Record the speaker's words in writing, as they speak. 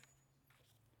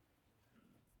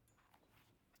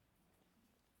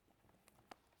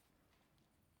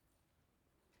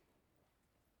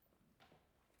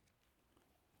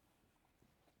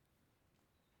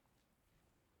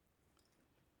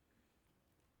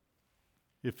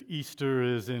If Easter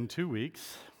is in 2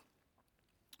 weeks,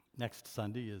 next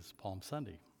Sunday is Palm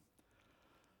Sunday.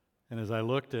 And as I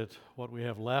looked at what we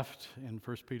have left in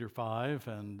 1 Peter 5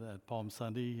 and at Palm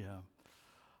Sunday,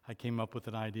 I came up with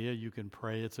an idea. You can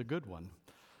pray it's a good one.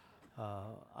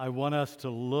 I want us to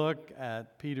look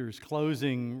at Peter's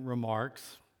closing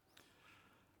remarks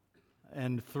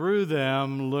and through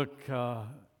them look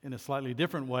in a slightly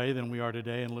different way than we are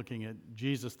today and looking at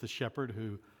Jesus the shepherd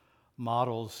who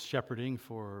models shepherding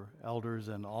for elders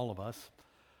and all of us.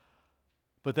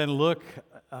 But then look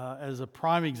as a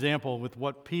prime example with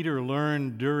what Peter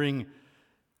learned during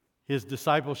his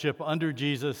discipleship under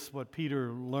Jesus, what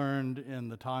Peter learned in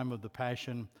the time of the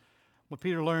Passion, what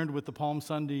Peter learned with the Palm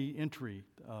Sunday entry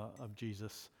of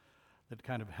Jesus that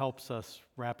kind of helps us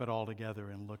wrap it all together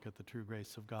and look at the true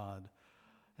grace of God.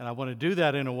 And I want to do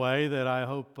that in a way that I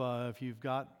hope if you've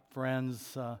got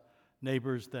friends,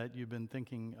 neighbors that you've been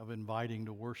thinking of inviting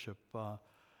to worship,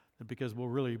 because we'll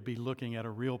really be looking at a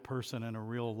real person and a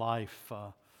real life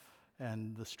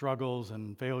and the struggles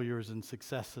and failures and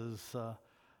successes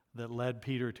that led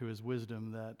Peter to his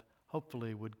wisdom that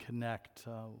hopefully would connect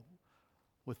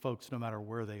with folks no matter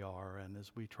where they are. And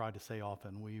as we try to say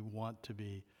often, we want to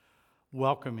be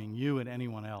welcoming you and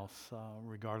anyone else,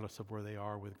 regardless of where they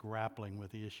are, with grappling with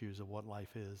the issues of what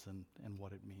life is and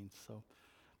what it means. So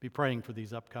be praying for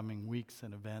these upcoming weeks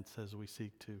and events as we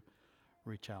seek to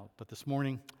reach out. But this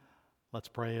morning, let's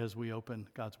pray as we open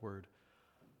God's Word.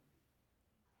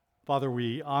 Father,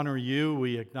 we honor you.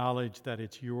 We acknowledge that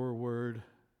it's your Word.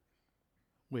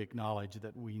 We acknowledge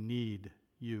that we need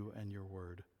you and your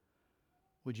Word.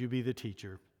 Would you be the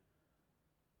teacher?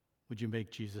 Would you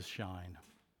make Jesus shine?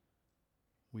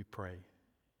 We pray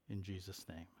in Jesus'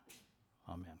 name.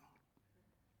 Amen.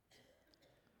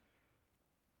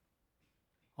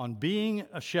 On being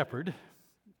a shepherd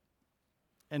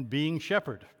and being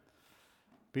shepherd.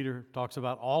 Peter talks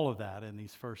about all of that in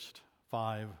these first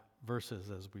 5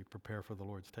 verses as we prepare for the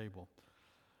Lord's table.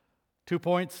 2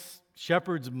 points: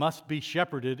 shepherds must be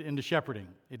shepherded into shepherding.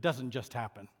 It doesn't just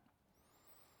happen.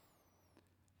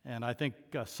 And I think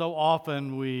so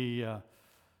often we,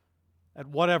 at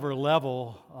whatever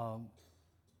level,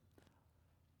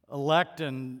 elect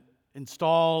and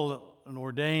install and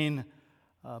ordain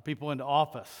people into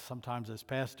office, sometimes as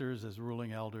pastors, as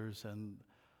ruling elders, and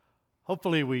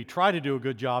hopefully we try to do a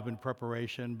good job in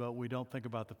preparation, but we don't think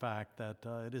about the fact that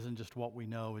it isn't just what we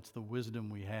know, it's the wisdom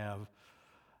we have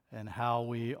and how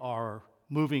we are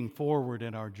moving forward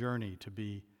in our journey to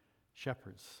be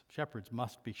shepherds. Shepherds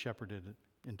must be shepherded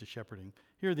into shepherding.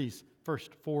 Here are these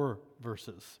first 4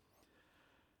 verses.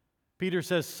 Peter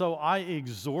says, "So I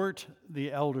exhort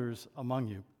the elders among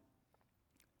you,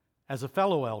 as a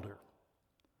fellow elder,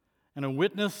 and a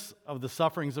witness of the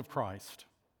sufferings of Christ,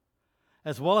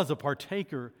 as well as a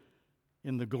partaker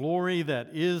in the glory that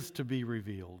is to be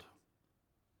revealed.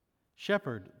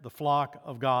 Shepherd the flock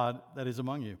of God that is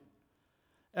among you,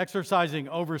 exercising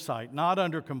oversight, not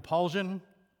under compulsion,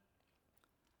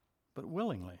 but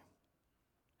willingly,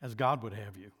 as God would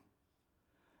have you.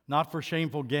 Not for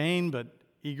shameful gain, but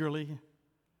eagerly,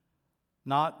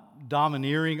 not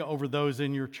domineering over those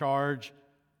in your charge,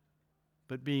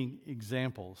 but being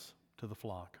examples to the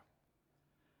flock.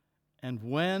 And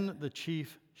when the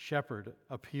chief shepherd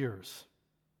appears,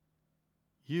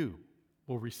 you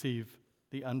will receive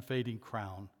the unfading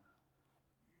crown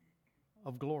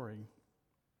of glory."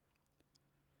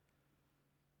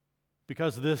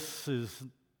 Because this is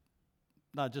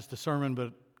not just a sermon,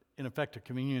 but in effect a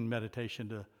communion meditation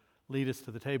to lead us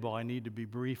to the table, I need to be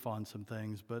brief on some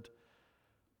things. But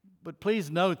please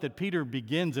note that Peter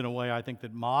begins in a way I think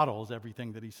that models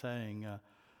everything that he's saying.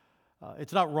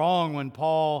 It's not wrong when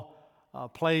Paul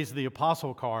plays the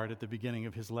apostle card at the beginning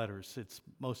of his letters. It's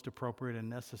most appropriate and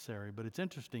necessary. But it's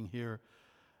interesting here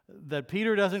that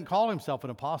Peter doesn't call himself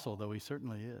an apostle, though he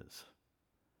certainly is.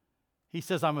 He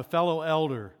says, "I'm a fellow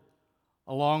elder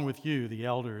along with you, the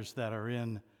elders that are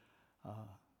in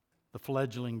the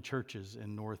fledgling churches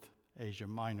in North Asia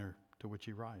Minor," to which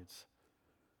he writes.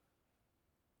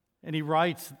 And he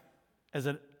writes as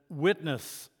a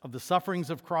witness of the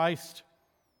sufferings of Christ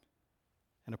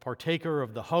and a partaker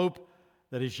of the hope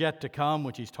that is yet to come,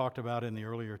 which he's talked about in the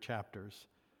earlier chapters.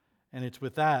 And it's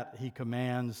with that he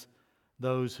commands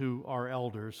those who are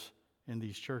elders in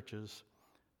these churches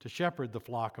to shepherd the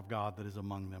flock of God that is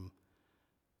among them,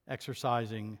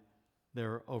 exercising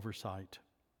their oversight,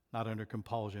 not under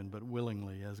compulsion, but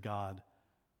willingly, as God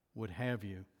would have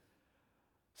you.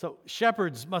 So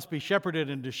shepherds must be shepherded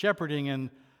into shepherding, and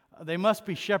they must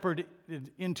be shepherded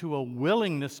into a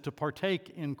willingness to partake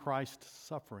in Christ's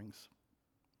sufferings.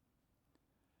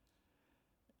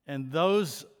 And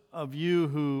those of you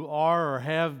who are or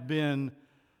have been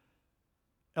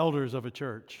elders of a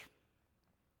church,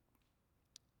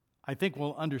 I think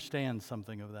will understand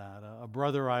something of that. A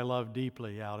brother I love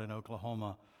deeply out in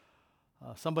Oklahoma,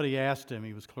 somebody asked him,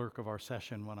 he was clerk of our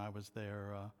session when I was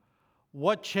there,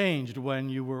 what changed when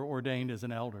you were ordained as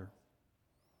an elder?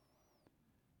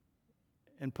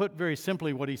 And put very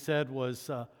simply, what he said was,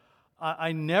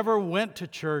 I never went to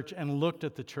church and looked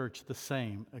at the church the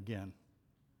same again.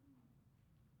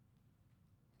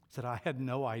 He said, I had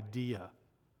no idea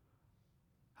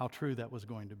how true that was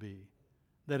going to be.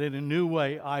 That in a new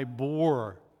way, I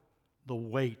bore the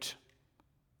weight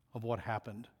of what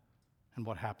happened and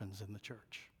what happens in the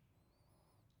church.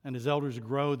 And as elders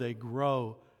grow, they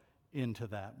grow into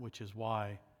that, which is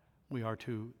why we are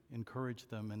to encourage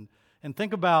them. And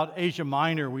think about Asia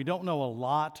Minor. We don't know a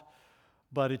lot,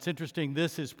 but it's interesting.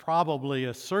 This is probably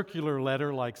a circular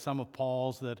letter like some of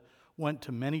Paul's that went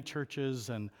to many churches,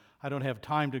 and I don't have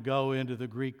time to go into the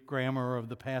Greek grammar of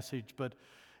the passage, but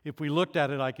if we looked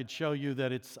at it, I could show you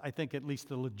that it's, I think, at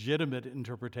least a legitimate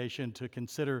interpretation to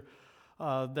consider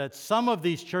that some of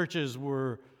these churches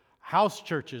were house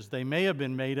churches. They may have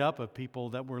been made up of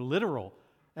people that were literal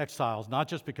exiles, not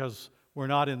just because we're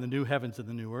not in the new heavens and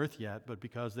the new earth yet, but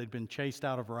because they'd been chased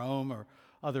out of Rome or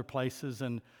other places.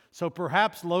 And so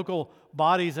perhaps local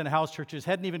bodies and house churches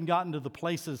hadn't even gotten to the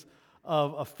places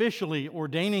of officially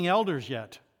ordaining elders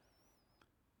yet.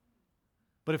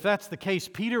 But if that's the case,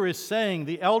 Peter is saying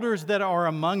the elders that are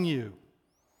among you,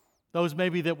 those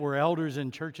maybe that were elders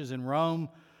in churches in Rome,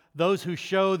 those who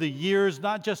show the years,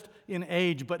 not just in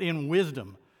age, but in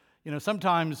wisdom. You know,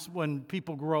 sometimes when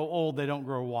people grow old, they don't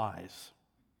grow wise.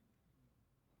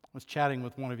 I was chatting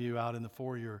with one of you out in the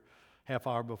foyer half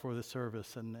hour before the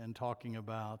service and talking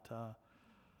about,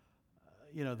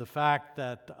 the fact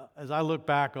that as I look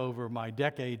back over my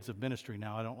decades of ministry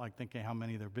now, I don't like thinking how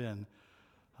many there have been,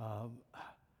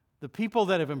 the people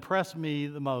that have impressed me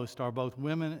the most are both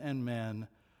women and men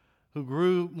who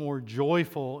grew more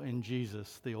joyful in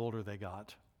Jesus the older they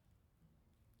got.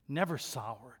 Never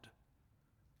soured.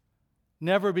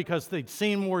 Never because they'd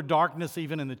seen more darkness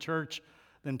even in the church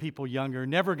than people younger.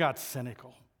 Never got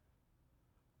cynical.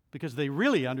 Because they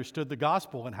really understood the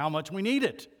gospel and how much we need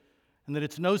it. And that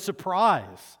it's no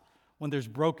surprise when there's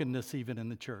brokenness even in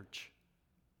the church.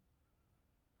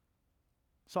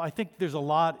 So I think there's a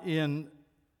lot in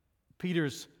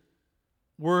Peter's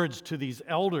words to these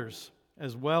elders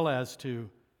as well as to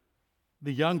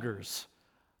the youngers.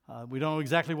 We don't know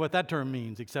exactly what that term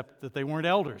means, except that they weren't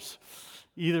elders,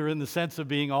 either in the sense of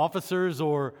being officers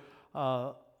or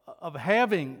of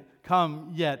having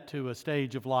come yet to a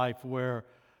stage of life where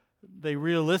they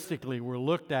realistically were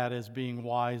looked at as being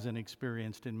wise and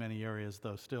experienced in many areas,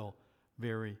 though still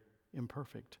very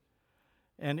imperfect.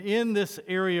 And in this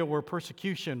area where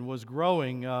persecution was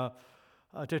growing,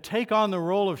 to take on the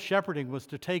role of shepherding was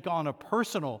to take on a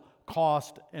personal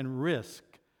cost and risk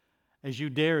as you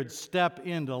dared step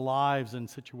into lives and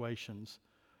situations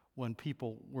when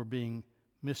people were being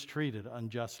mistreated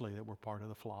unjustly that were part of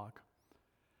the flock.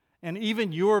 And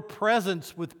even your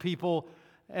presence with people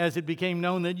as it became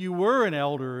known that you were an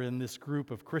elder in this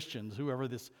group of Christians, whoever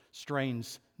this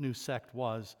strange new sect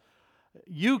was,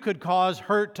 you could cause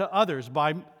hurt to others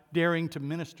by daring to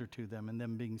minister to them and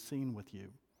them being seen with you.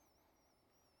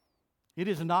 It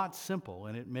is not simple,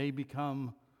 and it may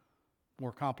become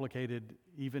more complicated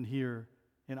even here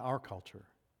in our culture,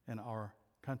 in our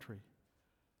country.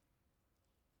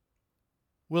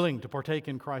 Willing to partake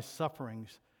in Christ's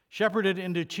sufferings, shepherded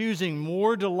into choosing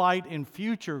more delight in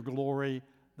future glory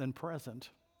than present.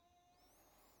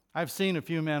 I've seen a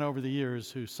few men over the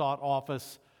years who sought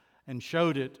office and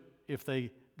showed it if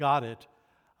they got it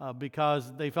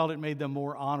because they felt it made them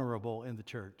more honorable in the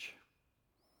church.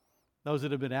 Those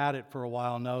that have been at it for a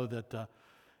while know that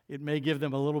it may give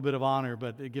them a little bit of honor,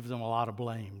 but it gives them a lot of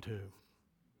blame too.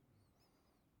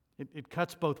 It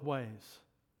cuts both ways.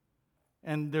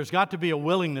 And there's got to be a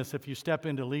willingness if you step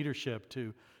into leadership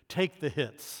to take the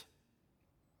hits.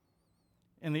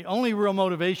 And the only real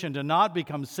motivation to not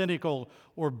become cynical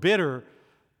or bitter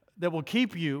that will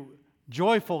keep you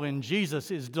joyful in Jesus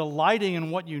is delighting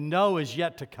in what you know is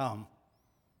yet to come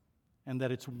and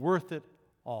that it's worth it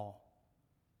all.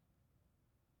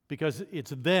 Because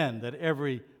it's then that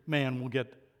every man will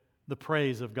get the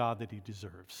praise of God that he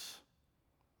deserves.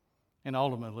 And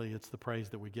ultimately, it's the praise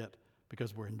that we get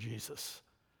because we're in Jesus.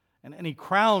 And any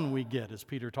crown we get, as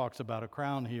Peter talks about a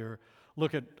crown here,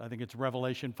 look at, I think it's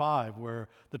Revelation 5, where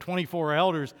the 24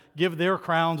 elders give their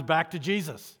crowns back to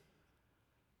Jesus.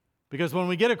 Because when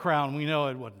we get a crown, we know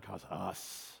it wasn't because of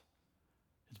us.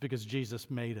 It's because Jesus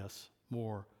made us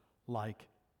more like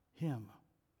him.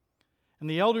 And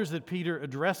the elders that Peter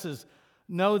addresses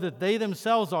know that they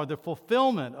themselves are the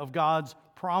fulfillment of God's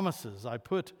promises. I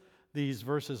put these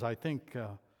verses, I think,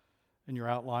 in your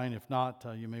outline. If not,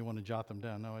 you may want to jot them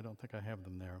down. No, I don't think I have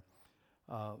them there.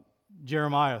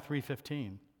 Jeremiah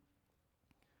 3:15.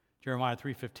 Jeremiah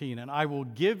 3:15. And I will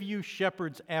give you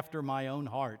shepherds after my own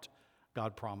heart,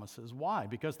 God promises. Why?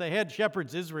 Because they had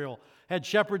shepherds, Israel had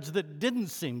shepherds that didn't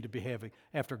seem to be having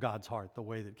after God's heart the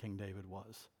way that King David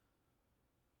was.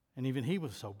 And even he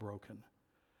was so broken.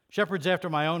 Shepherds after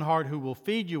my own heart who will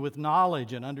feed you with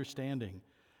knowledge and understanding.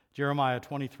 Jeremiah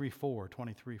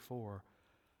 23:4.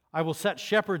 I will set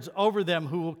shepherds over them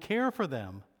who will care for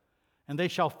them, and they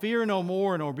shall fear no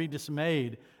more nor be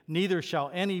dismayed, neither shall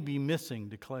any be missing,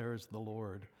 declares the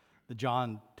Lord. The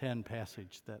John 10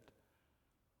 passage that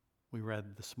we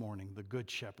read this morning, the good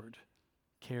shepherd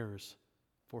cares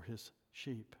for his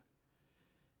sheep.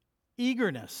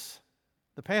 Eagerness.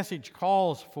 The passage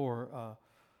calls for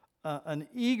an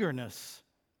eagerness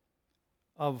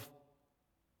of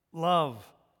love,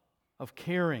 of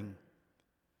caring.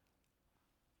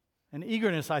 And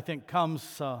eagerness, I think,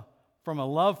 comes from a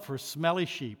love for smelly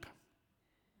sheep.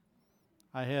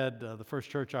 I had the first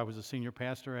church I was a senior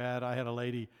pastor at, I had a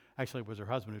lady, actually it was her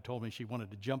husband, who told me she wanted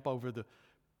to jump over the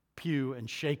pew and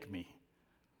shake me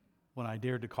when I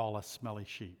dared to call us smelly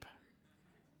sheep.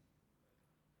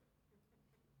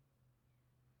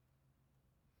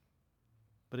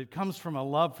 But it comes from a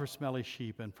love for smelly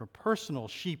sheep and for personal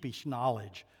sheepish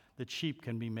knowledge that sheep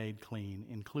can be made clean,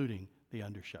 including the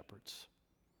under-shepherds,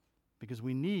 because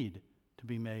we need to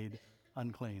be made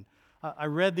unclean. I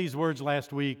read these words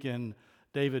last week in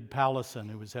David Powlison,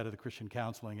 who was head of the Christian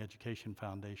Counseling Education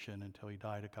Foundation until he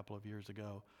died a couple of years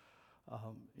ago,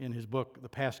 in his book, The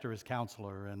Pastor as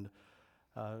Counselor. And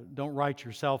don't write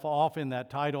yourself off in that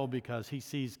title, because he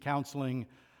sees counseling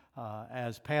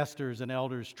as pastors and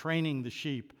elders training the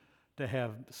sheep to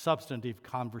have substantive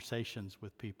conversations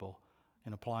with people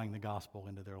and applying the gospel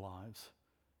into their lives.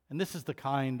 And this is the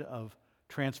kind of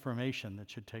transformation that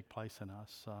should take place in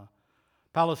us.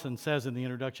 Powlison says in the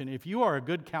introduction, if you are a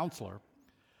good counselor,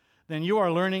 then you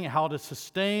are learning how to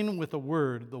sustain with a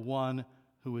word the one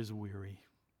who is weary.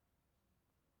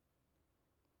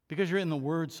 Because you're in the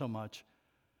Word so much,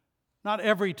 not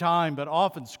every time, but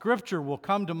often, Scripture will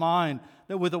come to mind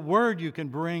that with a word you can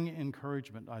bring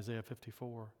encouragement. Isaiah 50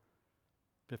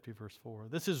 verse 4.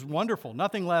 This is wonderful,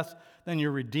 nothing less than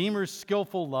your Redeemer's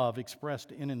skillful love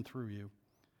expressed in and through you.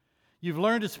 You've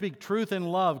learned to speak truth in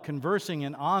love, conversing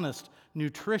in honest,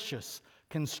 nutritious,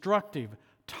 constructive,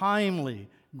 timely,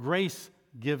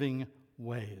 grace-giving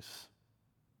ways.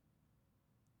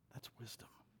 That's wisdom.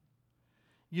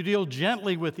 You deal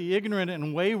gently with the ignorant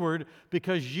and wayward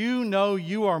because you know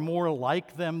you are more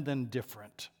like them than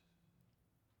different.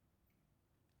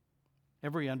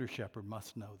 Every under-shepherd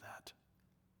must know that.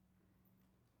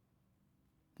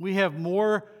 We have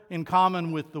more in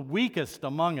common with the weakest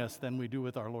among us than we do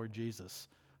with our Lord Jesus,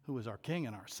 who is our King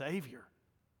and our Savior.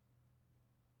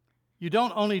 You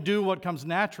don't only do what comes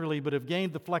naturally, but have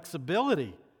gained the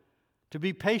flexibility to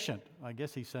be patient. I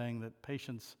guess he's saying that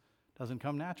patience doesn't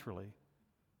come naturally.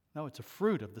 No, it's a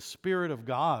fruit of the Spirit of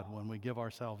God when we give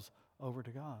ourselves over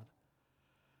to God.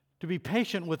 To be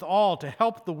patient with all, to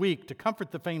help the weak, to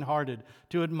comfort the faint-hearted,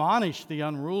 to admonish the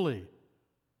unruly.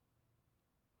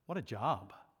 What a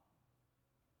job.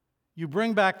 You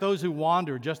bring back those who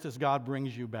wander just as God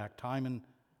brings you back time and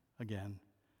again.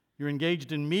 You're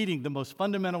engaged in meeting the most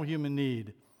fundamental human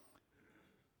need,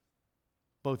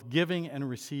 both giving and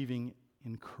receiving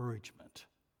encouragement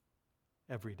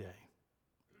every day.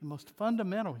 The most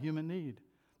fundamental human need.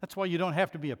 That's why you don't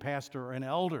have to be a pastor or an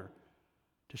elder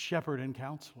to shepherd and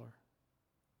counselor.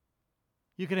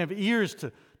 You can have ears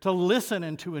to listen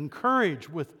and to encourage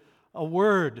with a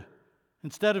word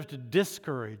instead of to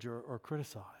discourage or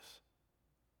criticize.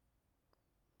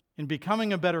 In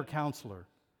becoming a better counselor,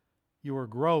 you are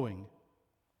growing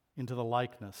into the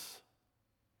likeness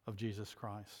of Jesus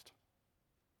Christ.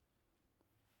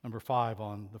 Number 5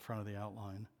 on the front of the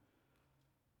outline.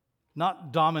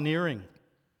 Not domineering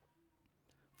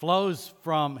flows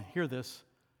from, hear this,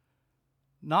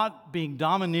 not being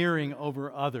domineering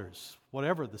over others,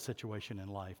 whatever the situation in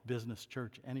life, business,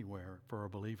 church, anywhere for a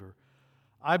believer,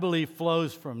 I believe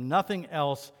flows from nothing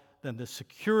else than the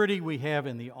security we have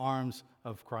in the arms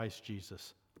of Christ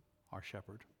Jesus, our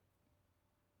shepherd.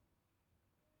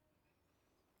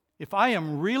 If I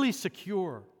am really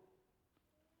secure,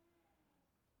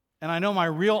 and I know my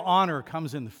real honor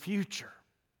comes in the future,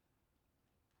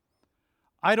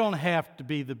 I don't have to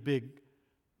be the big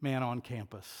man on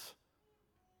campus,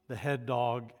 the head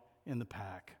dog in the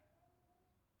pack,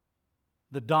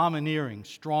 the domineering,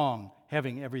 strong,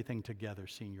 having everything together,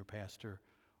 senior pastor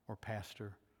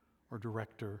or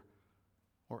director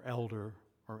or elder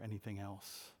or anything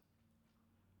else.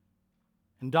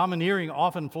 And domineering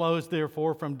often flows,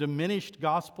 therefore, from diminished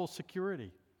gospel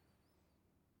security.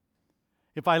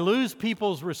 If I lose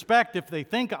people's respect, if they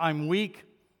think I'm weak,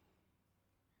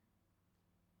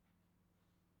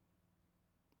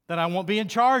 then I won't be in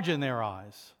charge in their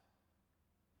eyes.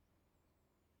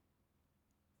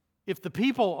 If the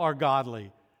people are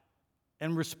godly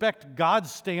and respect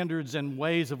God's standards and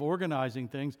ways of organizing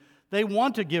things, they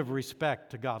want to give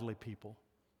respect to godly people.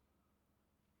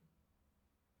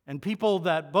 And people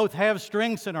that both have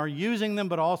strengths and are using them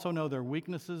but also know their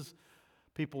weaknesses,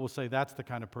 people will say, that's the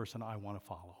kind of person I want to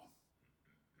follow.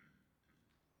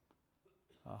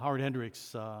 Howard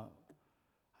Hendricks, I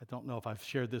don't know if I've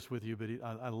shared this with you, but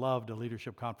I loved a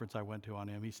leadership conference I went to on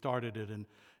him. He started it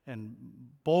and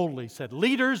boldly said,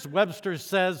 leaders, Webster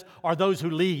says, are those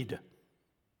who lead.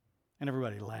 And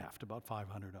everybody laughed, about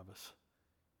 500 of us.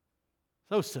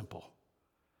 So simple.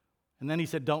 And then he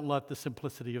said, don't let the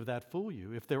simplicity of that fool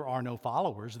you. If there are no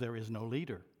followers, there is no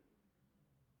leader.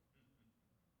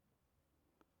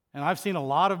 And I've seen a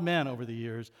lot of men over the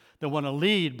years that want to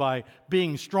lead by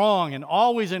being strong and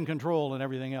always in control and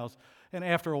everything else. And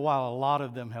after a while, a lot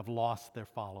of them have lost their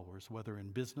followers, whether in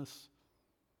business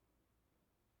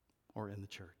or in the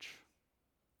church.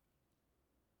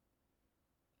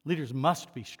 Leaders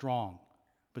must be strong,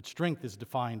 but strength is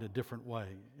defined a different way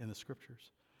in the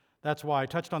Scriptures. That's why I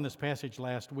touched on this passage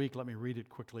last week. Let me read it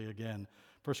quickly again.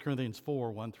 1 Corinthians 4,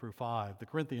 1 through 5. The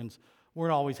Corinthians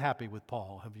weren't always happy with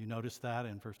Paul. Have you noticed that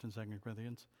in 1 and 2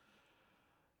 Corinthians?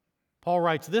 Paul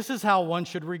writes, this is how one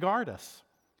should regard us,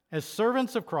 as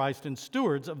servants of Christ and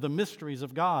stewards of the mysteries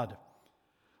of God.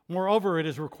 Moreover, it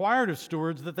is required of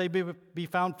stewards that they be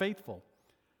found faithful.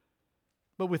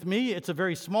 But with me, it's a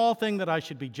very small thing that I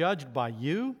should be judged by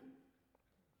you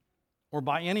or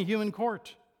by any human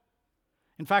court.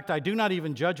 In fact, I do not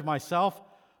even judge myself,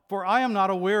 for I am not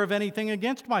aware of anything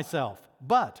against myself,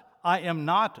 but I am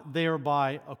not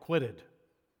thereby acquitted,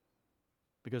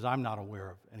 because I'm not aware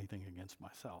of anything against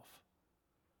myself.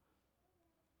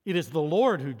 It is the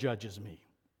Lord who judges me.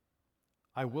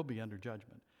 I will be under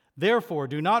judgment. Therefore,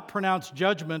 do not pronounce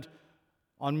judgment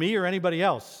on me or anybody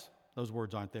else. Those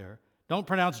words aren't there. Don't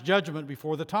pronounce judgment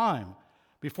before the time,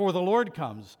 before the Lord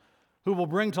comes, who will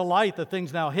bring to light the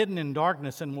things now hidden in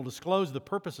darkness and will disclose the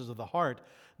purposes of the heart.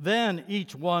 Then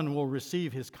each one will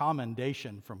receive his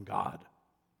commendation from God.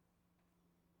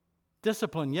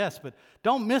 Discipline, yes, but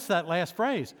don't miss that last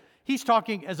phrase. He's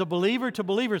talking as a believer to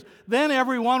believers. Then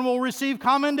everyone will receive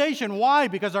commendation. Why?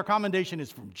 Because our commendation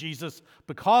is from Jesus,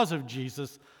 because of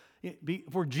Jesus,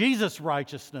 for Jesus'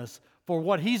 righteousness, for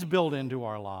what he's built into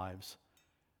our lives.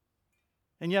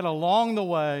 And yet along the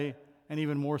way, and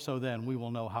even more so then, we will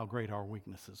know how great our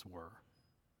weaknesses were.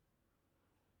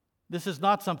 This is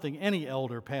not something any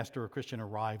elder, pastor, or Christian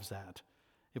arrives at.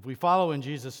 If we follow in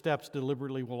Jesus' steps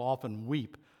deliberately, we'll often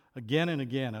weep again and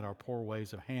again at our poor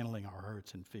ways of handling our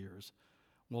hurts and fears.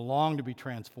 We'll long to be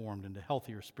transformed into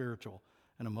healthier spiritual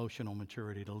and emotional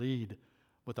maturity, to lead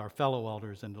with our fellow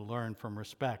elders and to learn from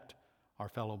respect our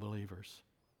fellow believers.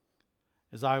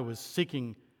 As I was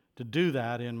seeking to do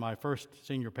that in my first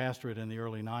senior pastorate in the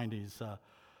early 90s,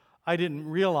 I didn't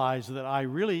realize that I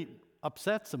really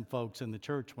upset some folks in the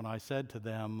church when I said to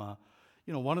them,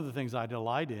 one of the things I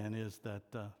delight in is that,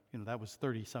 that was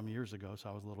 30-some years ago, so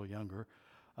I was a little younger,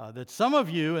 that some of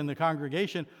you in the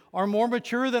congregation are more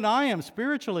mature than I am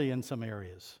spiritually in some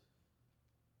areas.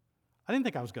 I didn't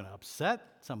think I was going to upset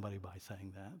somebody by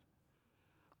saying that.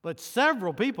 But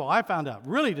several people, I found out,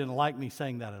 really didn't like me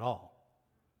saying that at all.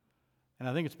 And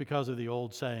I think it's because of the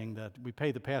old saying that we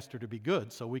pay the pastor to be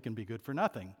good so we can be good for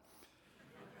nothing.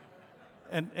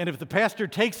 And if the pastor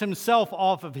takes himself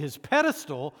off of his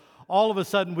pedestal, all of a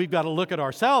sudden we've got to look at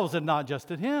ourselves and not just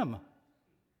at him.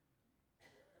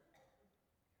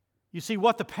 You see,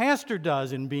 what the pastor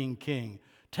does in being king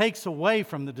takes away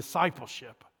from the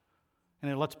discipleship, and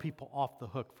it lets people off the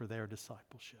hook for their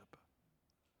discipleship.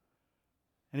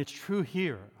 And it's true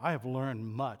here. I have learned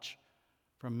much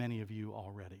from many of you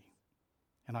already.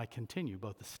 And I continue,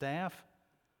 both the staff,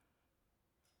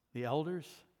 the elders,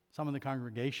 some in the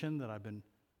congregation that I've been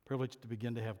privileged to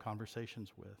begin to have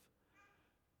conversations with.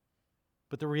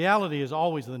 But the reality is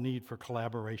always the need for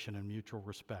collaboration and mutual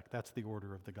respect. That's the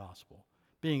order of the gospel.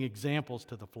 Being examples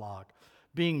to the flock,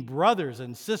 being brothers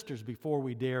and sisters before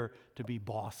we dare to be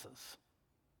bosses,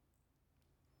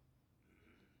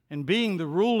 and being the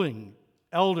ruling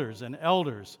elders and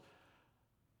elders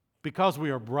because we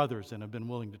are brothers and have been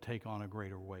willing to take on a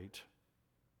greater weight.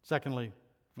 Secondly,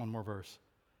 one more verse.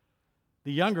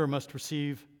 the younger must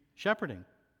receive shepherding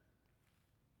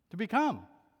to become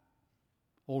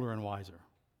older and wiser.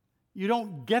 You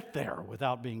don't get there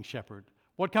without being shepherded.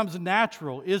 What comes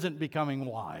natural isn't becoming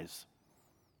wise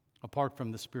apart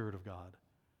from the Spirit of God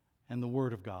and the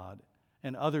Word of God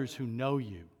and others who know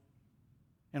you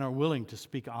and are willing to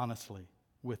speak honestly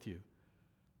with you.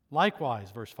 Likewise,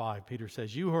 verse 5, Peter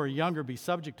says, you who are younger, be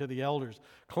subject to the elders.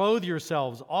 Clothe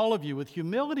yourselves, all of you, with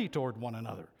humility toward one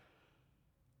another.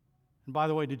 And by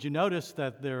the way, did you notice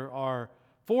that there are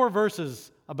 4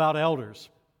 verses about elders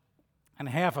and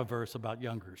half a verse about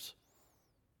youngers?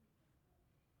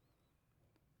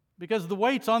 Because the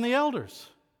weight's on the elders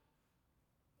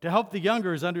to help the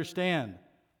youngers understand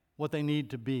what they need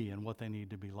to be and what they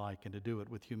need to be like, and to do it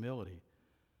with humility.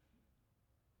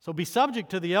 So be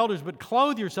subject to the elders, but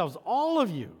clothe yourselves, all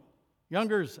of you,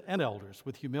 youngers and elders,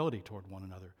 with humility toward one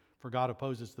another. For God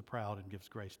opposes the proud and gives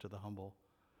grace to the humble.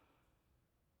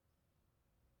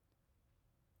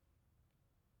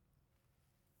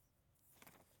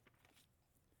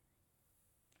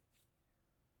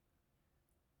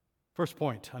 First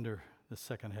point under the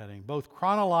second heading, both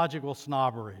chronological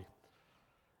snobbery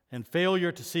and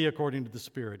failure to see according to the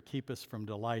Spirit keep us from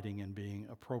delighting in being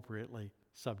appropriately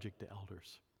subject to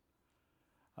elders.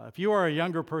 If you are a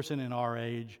younger person in our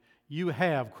age, you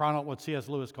have what C.S.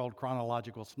 Lewis called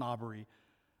chronological snobbery,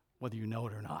 whether you know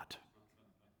it or not.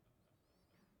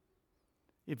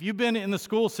 If you've been in the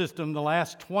school system the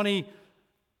last 20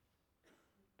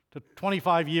 to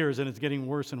 25 years and it's getting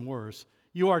worse and worse,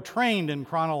 you are trained in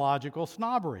chronological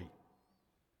snobbery.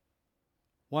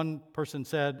 One person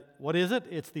said, what is it?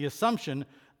 It's the assumption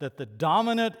that the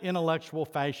dominant intellectual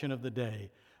fashion of the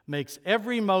day makes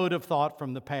every mode of thought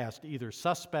from the past either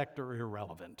suspect or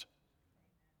irrelevant.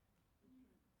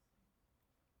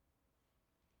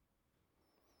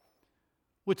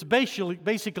 Which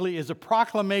basically is a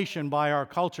proclamation by our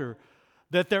culture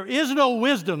that there is no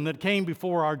wisdom that came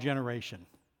before our generation.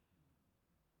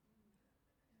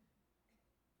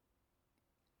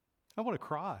 I want to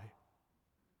cry.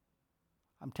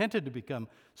 I'm tempted to become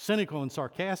cynical and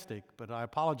sarcastic, but I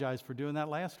apologize for doing that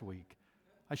last week.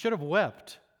 I should have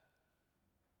wept.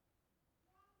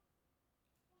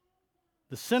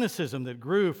 The cynicism that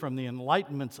grew from the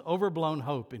Enlightenment's overblown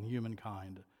hope in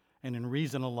humankind and in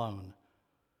reason alone,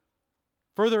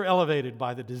 further elevated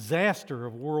by the disaster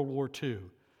of World War II,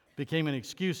 became an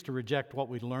excuse to reject what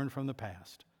we'd learned from the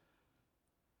past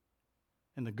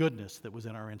and the goodness that was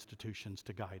in our institutions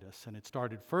to guide us. And it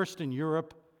started first in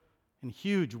Europe in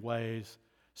huge ways.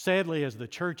 Sadly, as the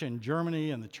church in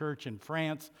Germany and the church in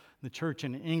France and the church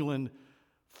in England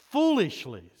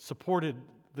foolishly supported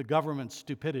the government's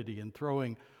stupidity in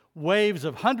throwing waves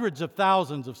of hundreds of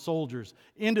thousands of soldiers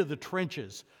into the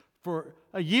trenches for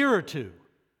a year or two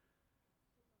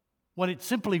when it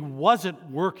simply wasn't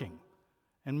working,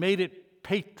 and made it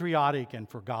patriotic and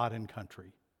for God and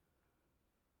country.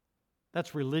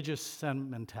 That's religious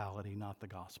sentimentality, not the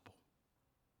gospel.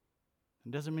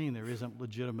 It doesn't mean there isn't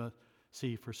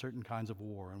legitimacy for certain kinds of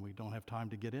war, and we don't have time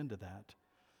to get into that.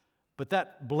 But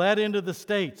that bled into the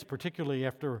States, particularly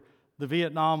after the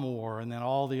Vietnam War and then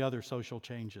all the other social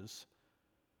changes.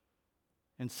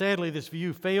 And sadly, this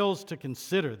view fails to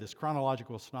consider this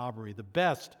chronological snobbery. The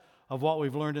best of what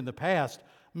we've learned in the past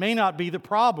may not be the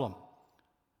problem.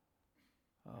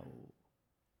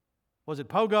 Was it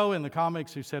Pogo in the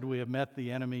comics who said, we have met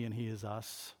the enemy and he is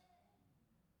us?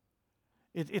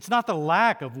 It's not the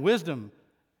lack of wisdom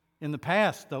in the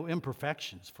past, though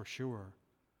imperfections for sure.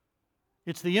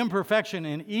 It's the imperfection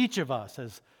in each of us.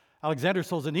 As Alexander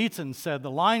Solzhenitsyn said,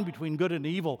 the line between good and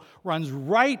evil runs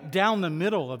right down the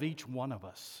middle of each one of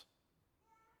us.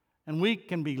 And we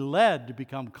can be led to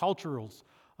become cultures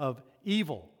of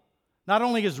evil. Not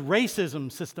only is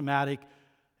racism systematic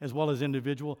as well as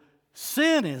individual,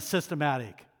 sin is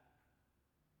systematic.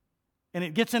 And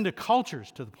it gets into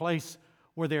cultures to the place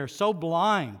where they are so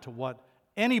blind to what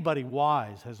anybody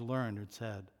wise has learned or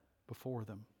said before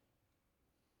them.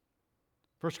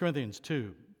 1 Corinthians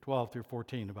 2, 12 through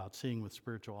 14, about seeing with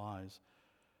spiritual eyes.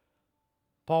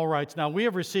 Paul writes, now we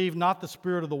have received not the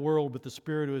spirit of the world, but the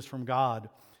Spirit who is from God,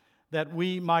 that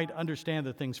we might understand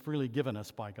the things freely given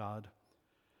us by God.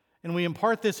 And we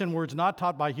impart this in words not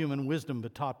taught by human wisdom,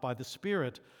 but taught by the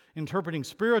Spirit, interpreting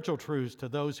spiritual truths to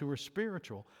those who are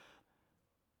spiritual.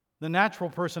 The natural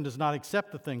person does not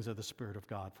accept the things of the Spirit of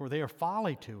God, for they are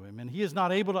folly to him, and he is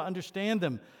not able to understand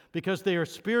them because they are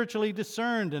spiritually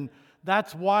discerned. And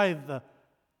that's why the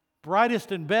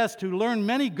brightest and best, who learn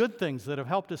many good things that have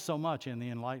helped us so much in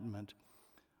the Enlightenment,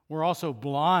 were also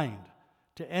blind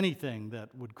to anything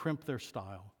that would crimp their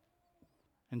style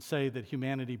and say that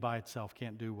humanity by itself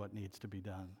can't do what needs to be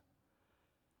done.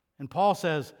 And Paul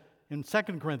says in 2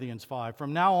 Corinthians 5,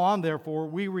 from now on, therefore,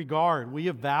 we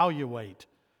evaluate,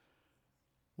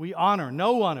 we honor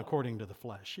no one according to the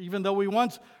flesh, even though we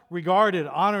once regarded,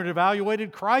 honored,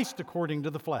 evaluated Christ according to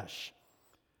the flesh.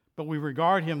 But we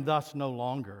regard him thus no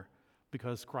longer,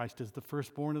 because Christ is the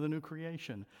firstborn of the new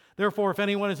creation. Therefore, if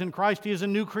anyone is in Christ, he is a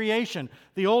new creation.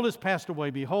 The old has passed away.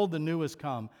 Behold, the new has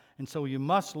come. And so you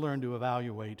must learn to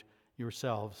evaluate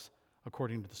yourselves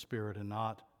according to the Spirit and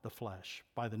not the flesh,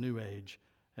 by the new age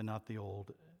and not the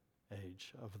old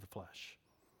age of the flesh.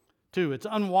 2, it's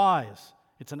unwise.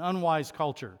 It's an unwise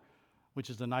culture,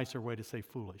 which is a nicer way to say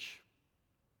foolish.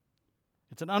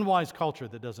 It's an unwise culture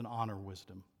that doesn't honor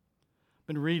wisdom.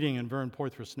 Been reading in Vern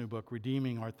Poythress's new book,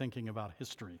 Redeeming Our Thinking About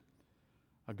History,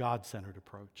 a God-centered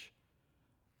approach.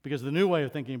 Because the new way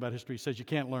of thinking about history says you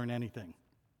can't learn anything.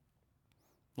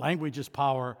 Language is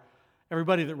power.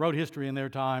 Everybody that wrote history in their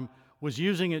time was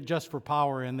using it just for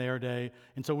power in their day,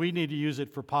 and so we need to use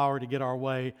it for power to get our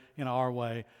way in our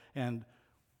way. And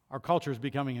our culture is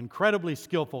becoming incredibly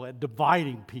skillful at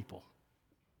dividing people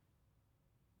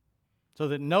so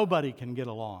that nobody can get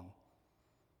along.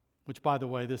 Which, by the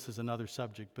way, this is another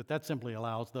subject, but that simply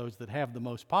allows those that have the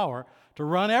most power to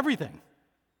run everything,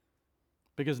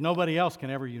 because nobody else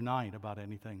can ever unite about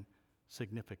anything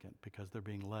significant because they're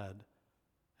being led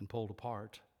and pulled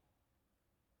apart.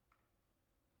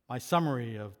 My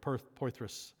summary of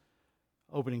Poythress'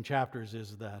 opening chapters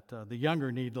is that the younger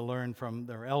need to learn from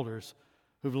their elders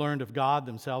who've learned of God,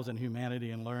 themselves, and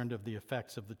humanity, and learned of the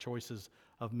effects of the choices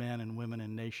of men and women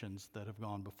and nations that have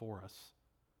gone before us.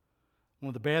 One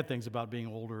of the bad things about being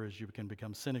older is you can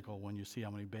become cynical when you see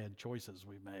how many bad choices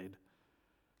we've made.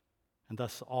 And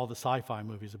thus all the sci-fi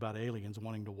movies about aliens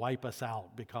wanting to wipe us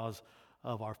out because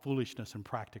of our foolishness and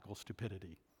practical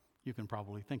stupidity. You can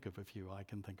probably think of a few. I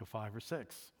can think of 5 or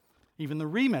 6. Even the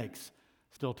remakes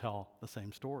still tell the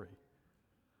same story.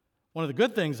 One of the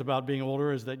good things about being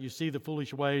older is that you see the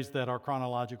foolish ways that our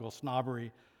chronological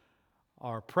snobbery,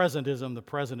 our presentism, the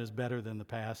present is better than the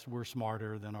past, we're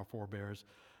smarter than our forebears.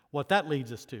 What that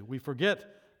leads us to, we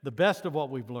forget the best of what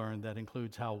we've learned. That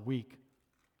includes how weak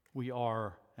we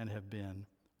are and have been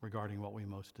regarding what we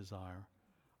most desire.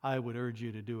 I would urge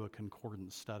you to do a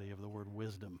concordance study of the word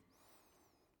wisdom.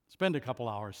 Spend a couple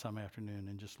hours some afternoon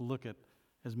and just look at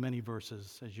as many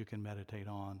verses as you can meditate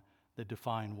on that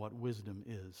define what wisdom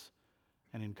is,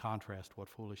 and in contrast, what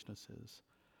foolishness is.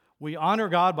 We honor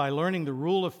God by learning the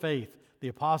rule of faith, the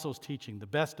apostles' teaching, the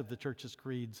best of the church's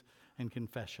creeds and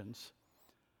confessions.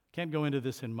 Can't go into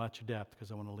this in much depth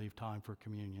because I want to leave time for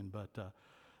communion, but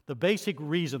the basic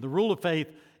reason, the rule of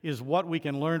faith, is what we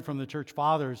can learn from the church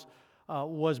fathers,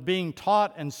 was being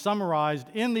taught and summarized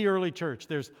in the early church.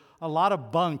 There's a lot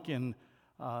of bunk in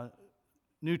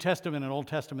New Testament and Old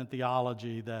Testament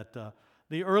theology that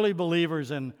the early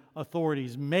believers and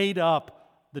authorities made up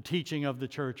the teaching of the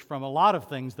church from a lot of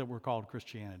things that were called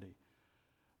Christianity.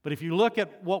 But if you look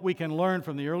at what we can learn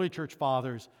from the early church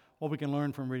fathers, what we can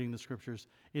learn from reading the scriptures,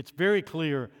 it's very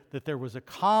clear that there was a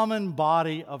common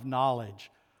body of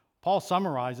knowledge. Paul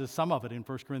summarizes some of it in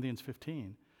 1 Corinthians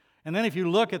 15. And then if you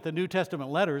look at the New Testament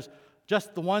letters,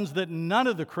 just the ones that none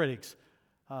of the critics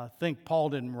think Paul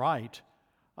didn't write,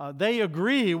 they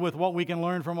agree with what we can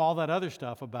learn from all that other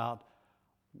stuff about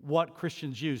what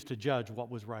Christians use to judge what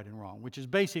was right and wrong, which is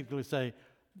basically to say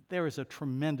there is a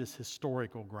tremendous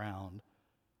historical ground.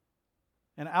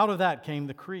 And out of that came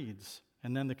the creeds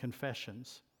and then the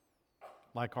confessions,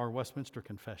 like our Westminster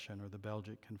Confession or the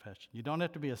Belgic Confession. You don't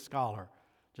have to be a scholar,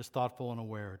 just thoughtful and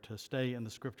aware, to stay in the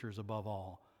scriptures above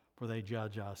all, for they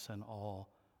judge us in all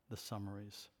the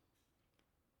summaries.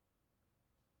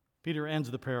 Peter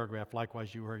ends the paragraph,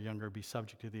 likewise you who are younger, be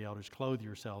subject to the elders, clothe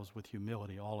yourselves with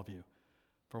humility, all of you,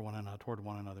 for one another, toward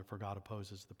one another, for God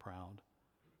opposes the proud.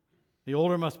 The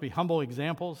older must be humble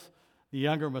examples, the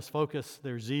younger must focus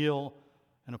their zeal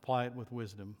and apply it with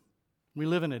wisdom. We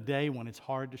live in a day when it's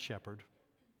hard to shepherd.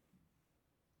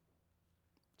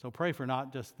 So pray for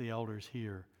not just the elders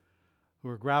here who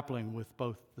are grappling with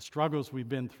both the struggles we've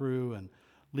been through and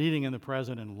leading in the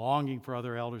present and longing for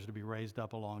other elders to be raised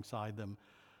up alongside them,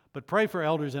 but pray for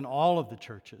elders in all of the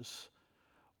churches.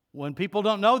 When people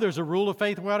don't know there's a rule of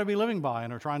faith we ought to be living by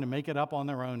and are trying to make it up on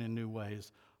their own in new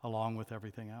ways along with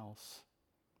everything else.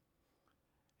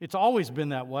 It's always been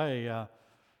that way.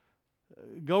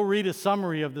 Go read a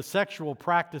summary of the sexual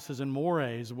practices and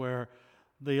mores where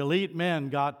the elite men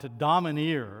got to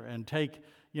domineer and take,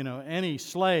 any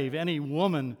slave, any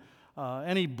woman,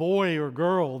 any boy or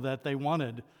girl that they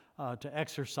wanted to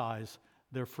exercise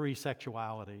their free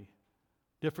sexuality.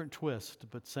 Different twist,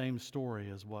 but same story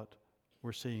as what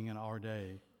we're seeing in our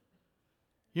day.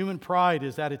 Human pride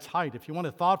is at its height. If you want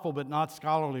a thoughtful but not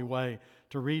scholarly way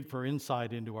to read for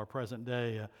insight into our present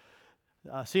day,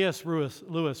 C.S.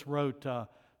 Lewis wrote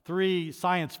 3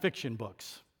 science fiction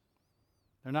books.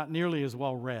 They're not nearly as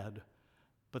well read,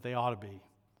 but they ought to be.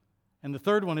 And the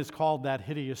third one is called That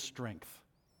Hideous Strength.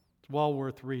 It's well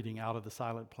worth reading, Out of the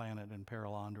Silent Planet and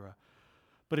Perelandra.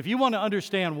 But if you want to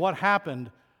understand what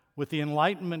happened with the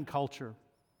Enlightenment culture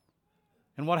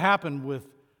and what happened with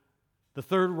the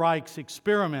Third Reich's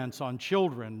experiments on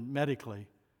children medically,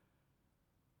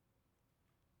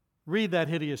 read That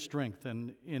Hideous Strength,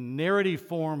 and in narrative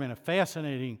form, in a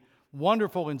fascinating,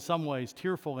 wonderful in some ways,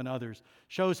 tearful in others,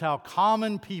 shows how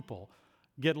common people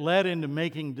get led into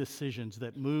making decisions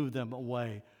that move them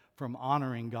away from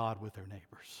honoring God with their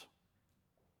neighbors.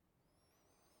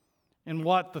 And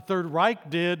what the Third Reich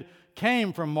did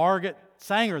came from Margaret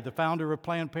Sanger, the founder of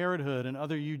Planned Parenthood and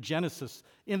other eugenicists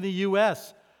in the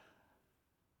U.S.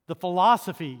 The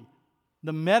philosophy,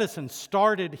 the medicine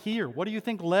started here. What do you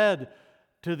think led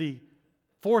to the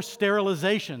forced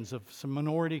sterilizations of some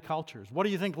minority cultures? What do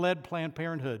you think led Planned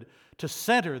Parenthood to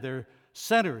center their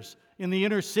centers in the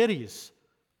inner cities,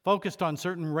 focused on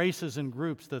certain races and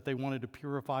groups that they wanted to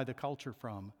purify the culture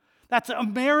from? That's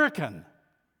American.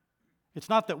 It's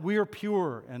not that we're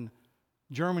pure and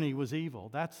Germany was evil.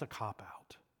 That's a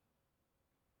cop-out.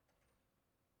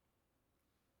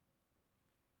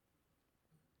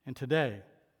 And today,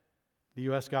 the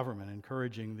U.S. government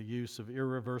encouraging the use of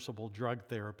irreversible drug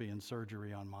therapy and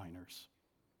surgery on minors.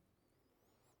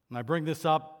 And I bring this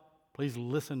up, please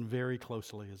listen very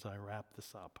closely as I wrap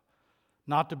this up.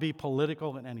 Not to be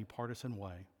political in any partisan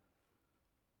way,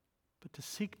 but to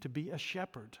seek to be a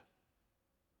shepherd.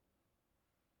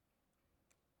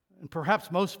 And perhaps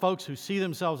most folks who see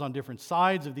themselves on different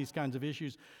sides of these kinds of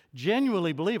issues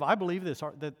genuinely believe, I believe this,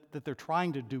 that they're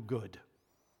trying to do good.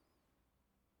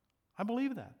 I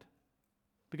believe that.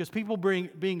 Because people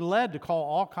being led to call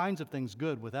all kinds of things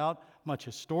good without much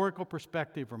historical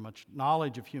perspective or much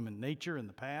knowledge of human nature in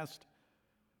the past.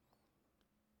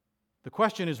 The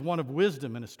question is one of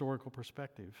wisdom and historical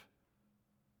perspective.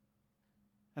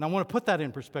 And I want to put that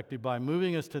in perspective by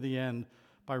moving us to the end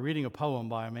by reading a poem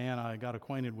by a man I got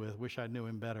acquainted with, wish I knew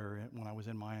him better when I was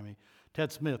in Miami.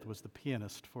 Ted Smith was the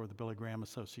pianist for the Billy Graham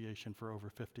Association for over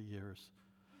 50 years.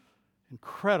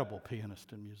 Incredible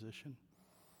pianist and musician.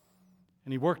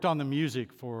 And he worked on the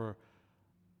music for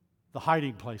the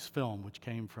Hiding Place film, which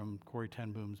came from Corrie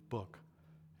ten Boom's book.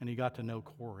 And he got to know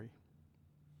Corrie.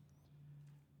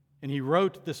 And he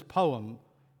wrote this poem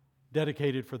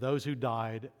dedicated for those who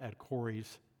died at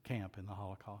Corrie's camp in the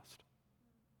Holocaust.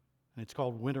 And it's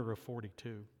called Winter of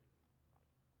 42.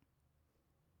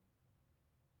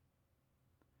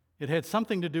 It had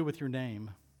something to do with your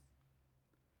name,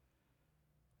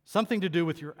 something to do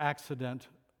with your accident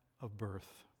of birth.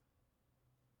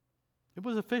 It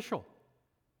was official.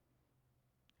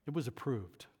 It was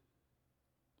approved.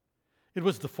 It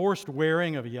was the forced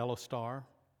wearing of a yellow star,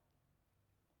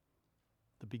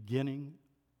 the beginning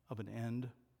of an end,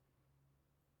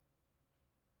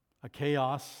 a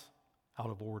chaos out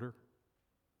of order.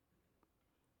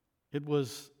 It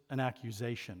was an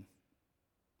accusation,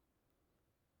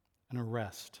 an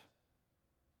arrest,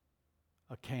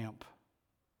 a camp,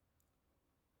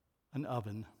 an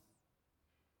oven,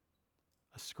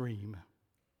 a scream,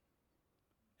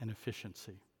 an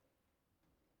efficiency.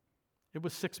 It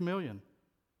was 6 million.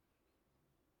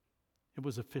 It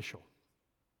was official.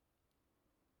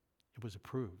 It was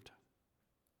approved.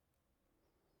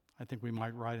 I think we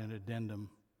might write an addendum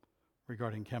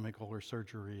regarding chemical or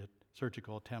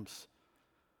surgical attempts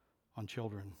on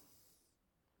children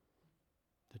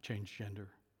to change gender.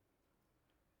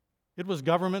 It was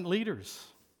government leaders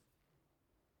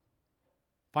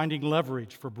finding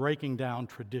leverage for breaking down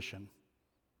tradition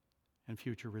and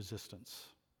future resistance.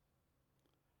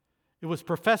 It was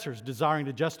professors desiring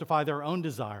to justify their own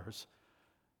desires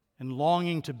and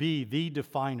longing to be the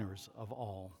definers of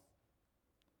all.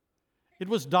 It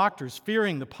was doctors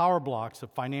fearing the power blocks of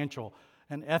financial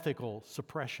and ethical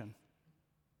suppression.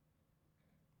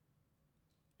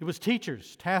 It was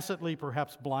teachers, tacitly,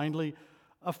 perhaps blindly,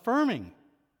 affirming,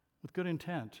 with good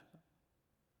intent,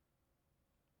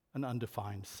 an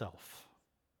undefined self.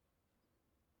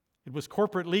 It was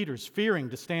corporate leaders fearing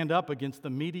to stand up against the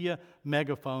media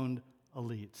megaphoned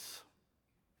elites.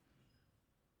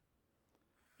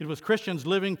 It was Christians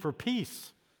living for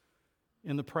peace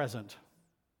in the present,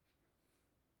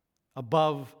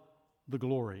 above the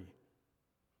glory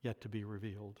yet to be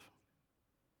revealed.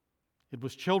 It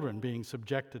was children being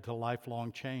subjected to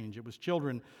lifelong change. It was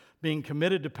children being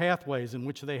committed to pathways in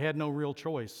which they had no real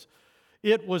choice.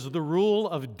 It was the rule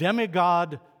of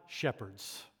demigod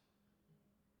shepherds.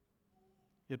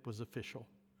 It was official.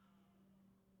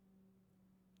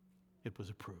 It was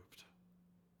approved.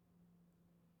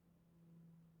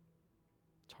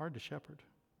 It's hard to shepherd.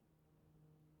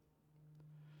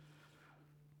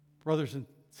 Brothers and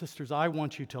sisters, I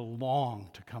want you to long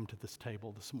to come to this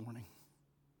table this morning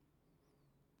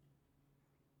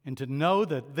and to know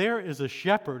that there is a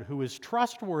shepherd who is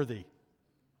trustworthy.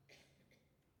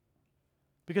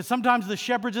 Because sometimes the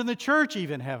shepherds in the church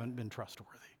even haven't been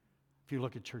trustworthy, if you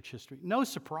look at church history. No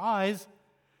surprise.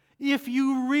 If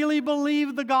you really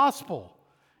believe the gospel,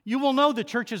 you will know the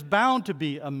church is bound to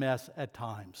be a mess at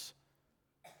times.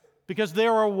 Because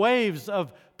there are waves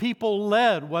of people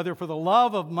led, whether for the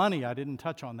love of money, I didn't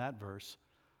touch on that verse,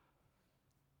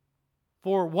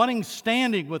 for wanting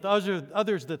standing with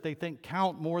others that they think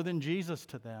count more than Jesus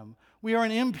to them. We are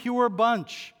an impure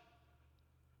bunch.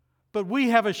 But we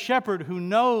have a shepherd who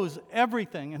knows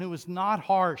everything and who is not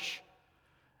harsh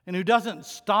and who doesn't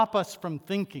stop us from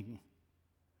thinking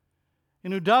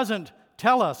and who doesn't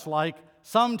tell us, like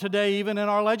some today, even in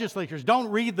our legislatures, don't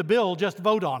read the bill, just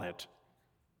vote on it.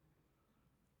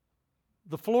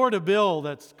 The Florida bill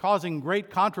that's causing great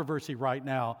controversy right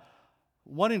now,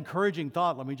 one encouraging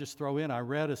thought, let me just throw in, I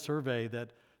read a survey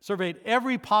that surveyed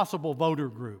every possible voter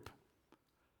group.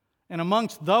 And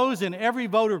amongst those in every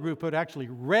voter group who had actually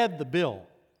read the bill,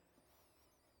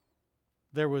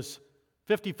 there was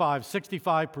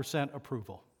 65%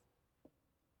 approval.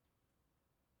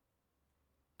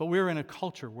 But we're in a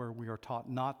culture where we are taught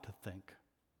not to think,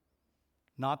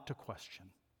 not to question.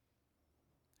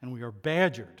 And we are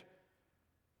badgered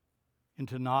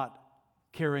into not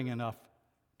caring enough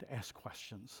to ask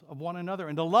questions of one another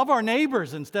and to love our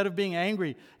neighbors instead of being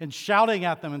angry and shouting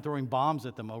at them and throwing bombs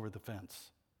at them over the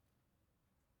fence.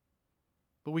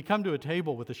 But we come to a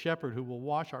table with a shepherd who will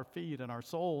wash our feet and our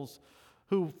souls,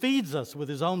 who feeds us with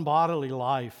his own bodily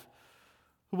life,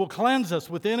 who will cleanse us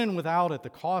within and without at the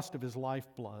cost of his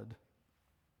lifeblood,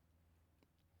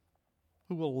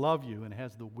 who will love you and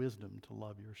has the wisdom to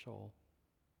love your soul.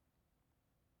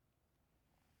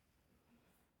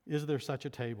 Is there such a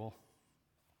table?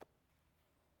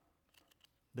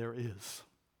 There is.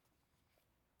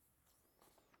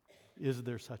 Is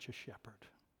there such a shepherd?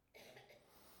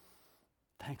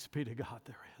 Thanks be to God,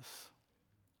 there is.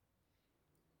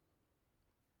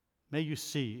 May you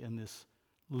see in this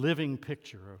living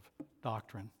picture of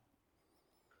doctrine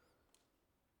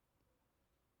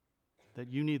that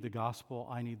you need the gospel,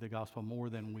 I need the gospel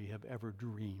more than we have ever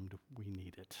dreamed we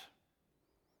need it.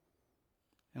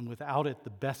 And without it, the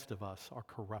best of us are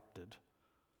corrupted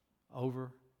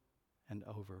over and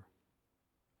over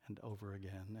and over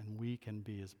again. And we can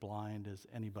be as blind as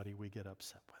anybody we get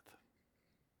upset with.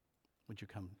 Would you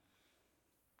come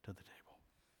to the table?